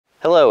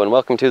Hello and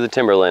welcome to the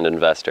Timberland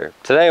Investor.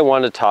 Today I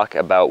want to talk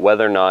about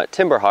whether or not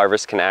timber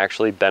harvest can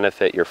actually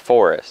benefit your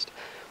forest.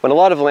 When a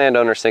lot of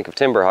landowners think of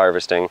timber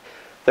harvesting,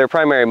 their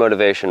primary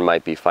motivation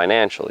might be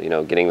financial,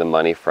 getting the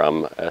money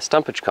from a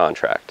stumpage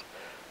contract.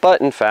 But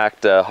in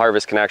fact,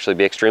 harvest can actually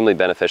be extremely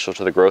beneficial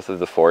to the growth of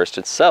the forest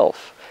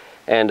itself.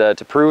 And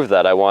to prove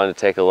that, I wanted to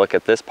take a look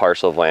at this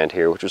parcel of land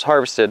here, which was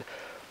harvested,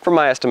 from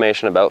my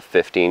estimation, about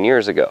 15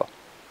 years ago.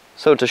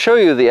 So to show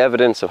you the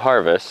evidence of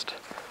harvest,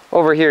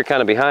 over here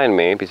kind of behind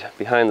me,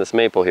 behind this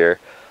maple here,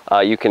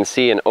 you can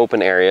see an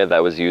open area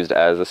that was used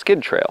as a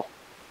skid trail.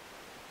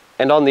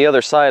 And on the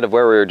other side of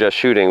where we were just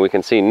shooting, we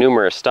can see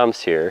numerous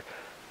stumps here,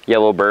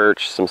 yellow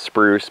birch, some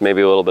spruce,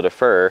 maybe a little bit of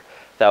fir,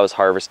 that was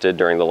harvested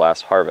during the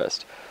last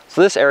harvest. So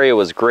this area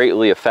was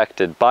greatly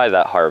affected by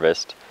that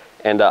harvest,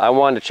 and I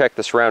wanted to check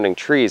the surrounding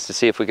trees to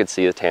see if we could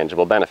see a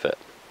tangible benefit.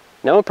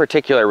 Now in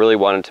particular, I really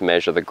wanted to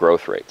measure the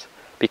growth rates.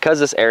 Because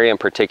this area in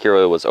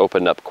particular was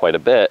opened up quite a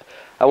bit,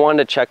 I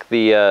wanted to check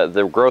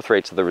the growth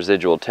rates of the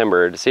residual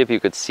timber to see if you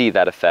could see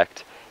that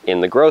effect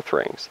in the growth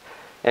rings.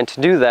 And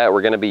to do that,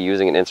 we're going to be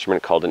using an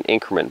instrument called an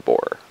increment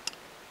borer.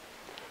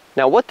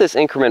 Now what this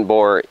increment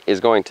borer is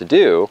going to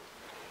do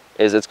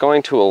is it's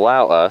going to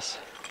allow us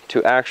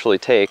to actually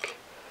take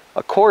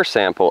a core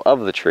sample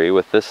of the tree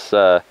with this,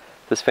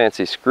 this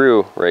fancy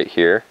screw right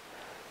here,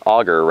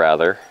 auger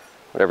rather,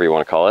 whatever you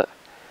want to call it,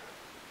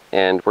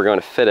 and we're going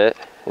to fit it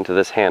into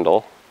this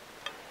handle.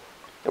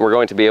 And we're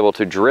going to be able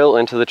to drill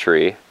into the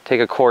tree,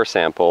 take a core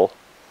sample,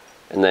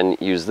 and then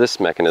use this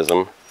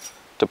mechanism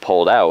to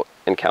pull it out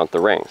and count the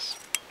rings.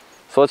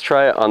 So let's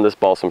try it on this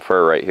balsam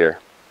fir right here.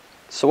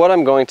 So what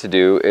I'm going to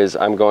do is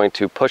I'm going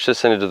to push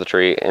this into the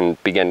tree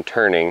and begin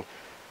turning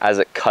as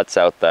it cuts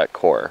out that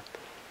core.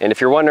 And if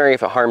you're wondering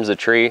if it harms the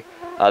tree,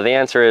 the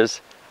answer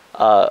is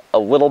a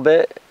little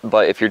bit,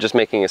 but if you're just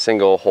making a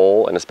single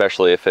hole, and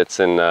especially if it's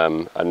in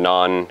a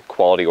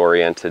non-quality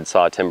oriented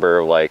saw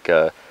timber like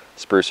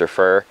spruce or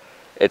fir,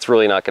 it's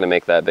really not going to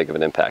make that big of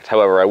an impact.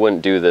 However, I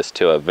wouldn't do this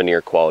to a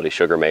veneer quality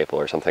sugar maple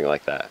or something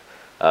like that.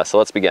 So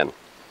let's begin.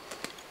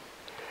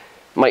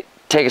 Might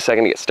take a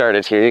second to get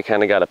started here. You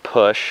kind of got to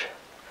push.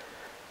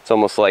 It's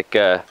almost like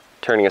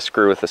turning a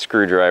screw with a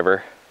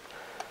screwdriver.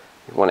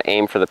 You want to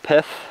aim for the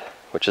pith,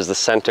 which is the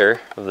center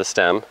of the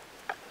stem,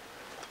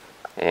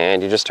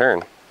 and you just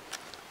turn.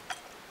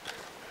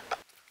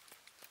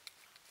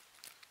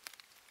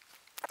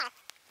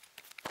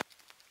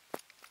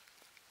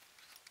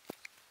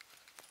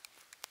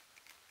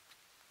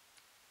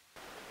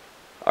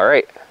 All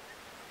right,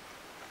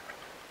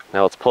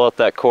 now let's pull out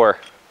that core.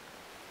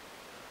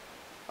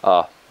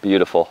 Ah,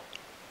 beautiful.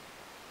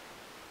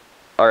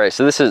 All right,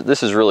 so this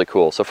is really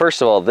cool. So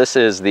first of all, this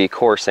is the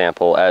core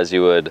sample as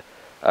you would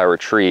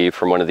retrieve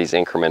from one of these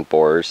increment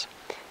borers,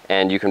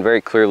 and you can very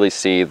clearly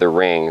see the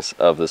rings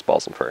of this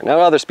balsam fir.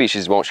 Now other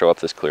species won't show up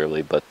this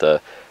clearly, but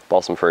the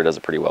balsam fir does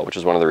it pretty well, which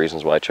is one of the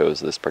reasons why I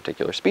chose this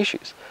particular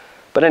species.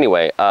 But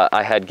anyway,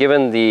 I had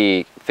given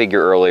the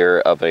figure earlier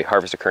of a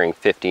harvest occurring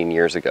 15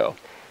 years ago.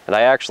 And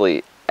I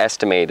actually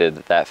estimated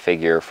that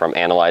figure from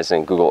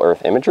analyzing Google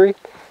Earth imagery,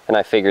 and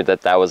I figured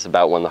that that was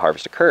about when the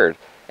harvest occurred.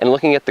 And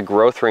looking at the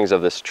growth rings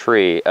of this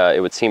tree,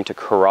 it would seem to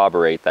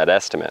corroborate that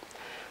estimate.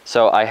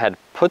 So I had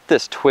put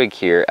this twig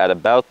here at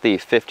about the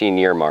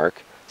 15-year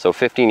mark. So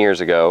 15 years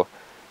ago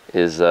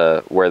is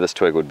where this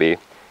twig would be.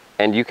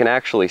 And you can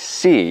actually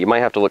see, you might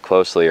have to look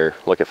closely or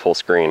look at full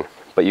screen,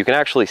 but you can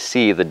actually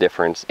see the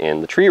difference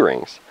in the tree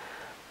rings.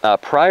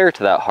 Prior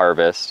to that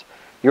harvest,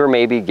 you were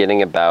maybe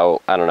getting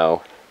about, I don't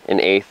know,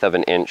 1/8 of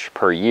an inch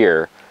per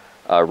year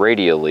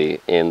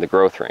radially in the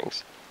growth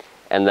rings.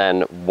 And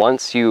then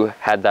once you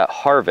had that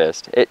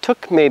harvest, it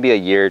took maybe a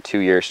year, 2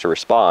 years to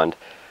respond,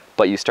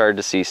 but you started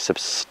to see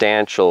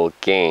substantial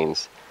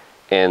gains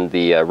in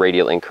the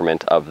radial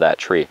increment of that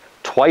tree.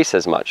 Twice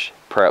as much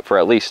for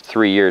at least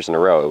 3 years in a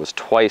row. It was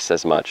twice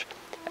as much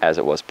as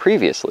it was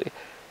previously.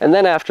 And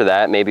then after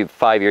that, maybe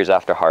 5 years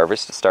after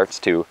harvest, it starts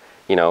to,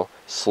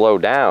 slow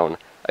down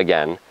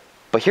again.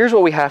 But here's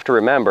what we have to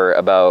remember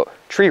about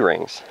tree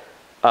rings.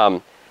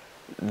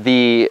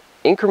 The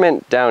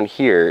increment down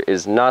here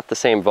is not the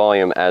same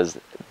volume as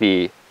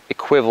the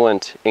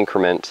equivalent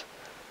increment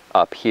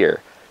up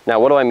here. Now,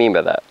 what do I mean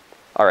by that?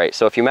 All right,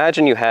 so if you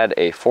imagine you had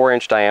a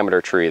 4-inch diameter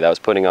tree that was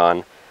putting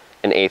on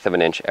 1/8 of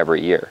an inch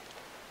every year.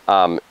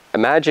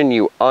 Imagine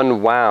you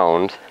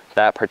unwound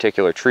that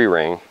particular tree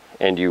ring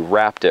and you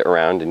wrapped it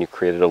around and you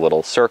created a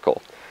little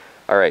circle.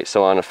 All right,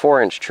 so on a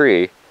 4-inch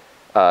tree,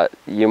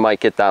 you might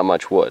get that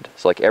much wood.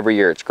 So like every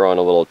year it's growing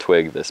a little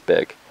twig this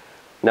big.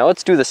 Now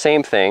let's do the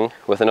same thing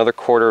with another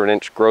 1/4 of an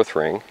inch growth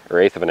ring, or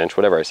 1/8 of an inch,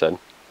 whatever I said,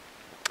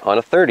 on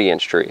a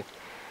 30-inch tree.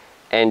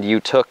 And you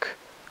took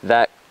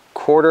that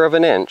 1/4 of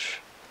an inch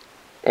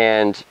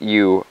and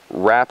you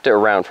wrapped it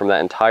around from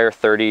that entire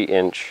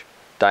 30-inch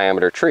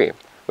diameter tree,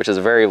 which is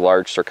a very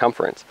large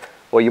circumference.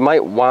 Well, you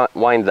might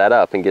wind that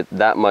up and get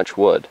that much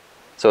wood.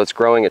 So it's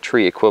growing a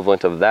tree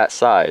equivalent of that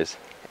size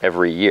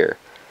every year.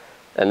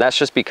 And that's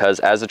just because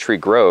as the tree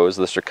grows,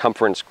 the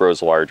circumference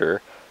grows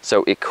larger.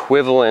 So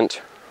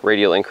equivalent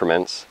radial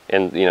increments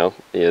in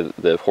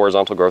the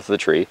horizontal growth of the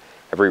tree,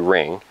 every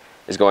ring,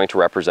 is going to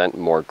represent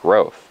more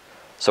growth.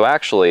 So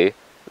actually,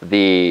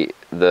 the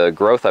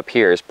growth up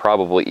here is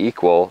probably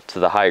equal to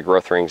the high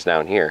growth rings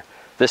down here.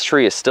 This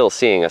tree is still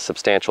seeing a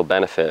substantial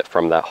benefit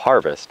from that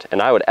harvest,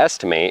 and I would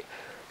estimate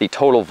the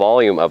total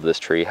volume of this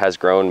tree has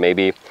grown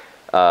maybe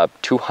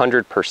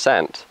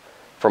 200%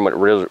 from what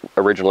it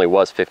originally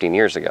was 15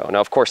 years ago.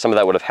 Now, of course, some of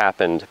that would have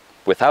happened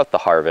without the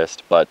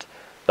harvest, but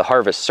the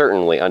harvest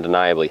certainly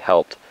undeniably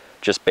helped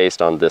just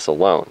based on this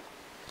alone.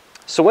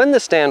 So when the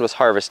stand was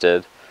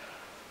harvested,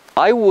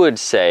 I would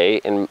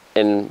say,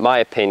 in my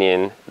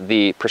opinion,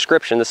 the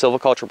prescription, the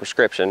silviculture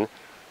prescription,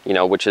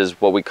 which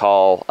is what we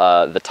call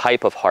the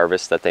type of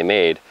harvest that they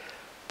made,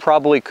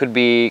 probably could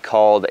be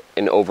called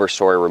an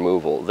overstory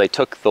removal. They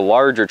took the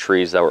larger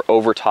trees that were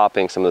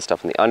overtopping some of the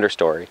stuff in the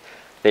understory,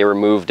 they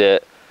removed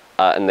it,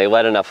 and they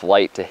let enough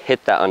light to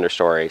hit that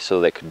understory so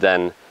they could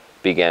then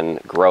begin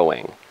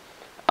growing.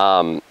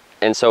 And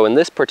so in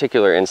this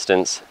particular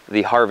instance,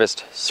 the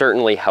harvest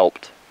certainly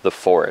helped the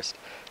forest.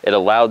 It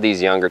allowed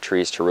these younger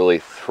trees to really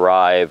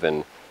thrive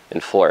and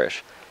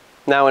flourish.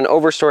 Now, an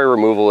overstory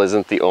removal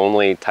isn't the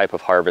only type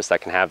of harvest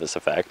that can have this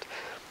effect.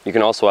 You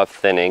can also have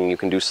thinning, you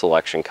can do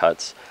selection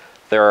cuts.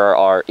 There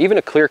are even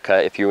a clear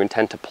cut if you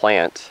intend to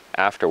plant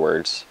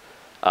afterwards.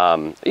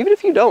 Even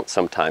if you don't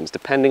sometimes,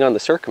 depending on the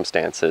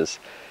circumstances,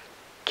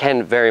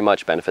 can very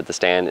much benefit the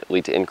stand,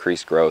 lead to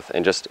increased growth,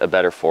 and just a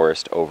better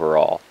forest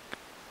overall.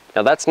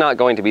 Now, that's not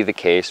going to be the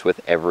case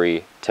with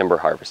every timber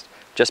harvest.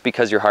 Just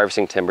because you're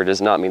harvesting timber does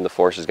not mean the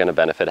forest is going to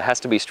benefit. It has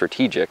to be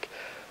strategic.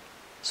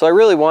 So I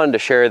really wanted to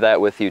share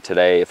that with you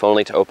today, if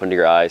only to open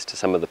your eyes to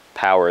some of the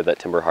power that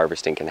timber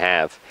harvesting can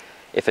have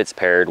if it's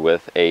paired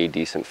with a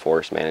decent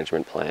forest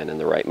management plan and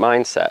the right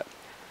mindset.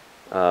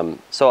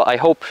 So I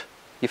hope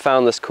you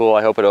found this cool.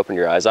 I hope it opened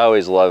your eyes. I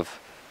always love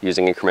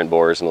using increment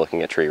borers and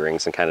looking at tree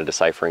rings and kind of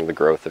deciphering the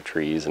growth of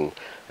trees. And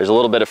there's a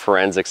little bit of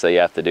forensics that you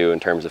have to do in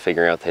terms of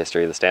figuring out the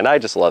history of the stand. I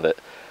just love it.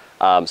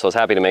 So I was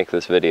happy to make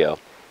this video.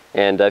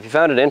 And if you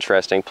found it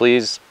interesting,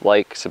 please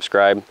like,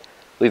 subscribe,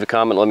 leave a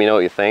comment, let me know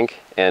what you think,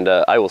 and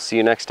I will see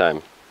you next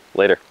time.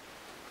 Later.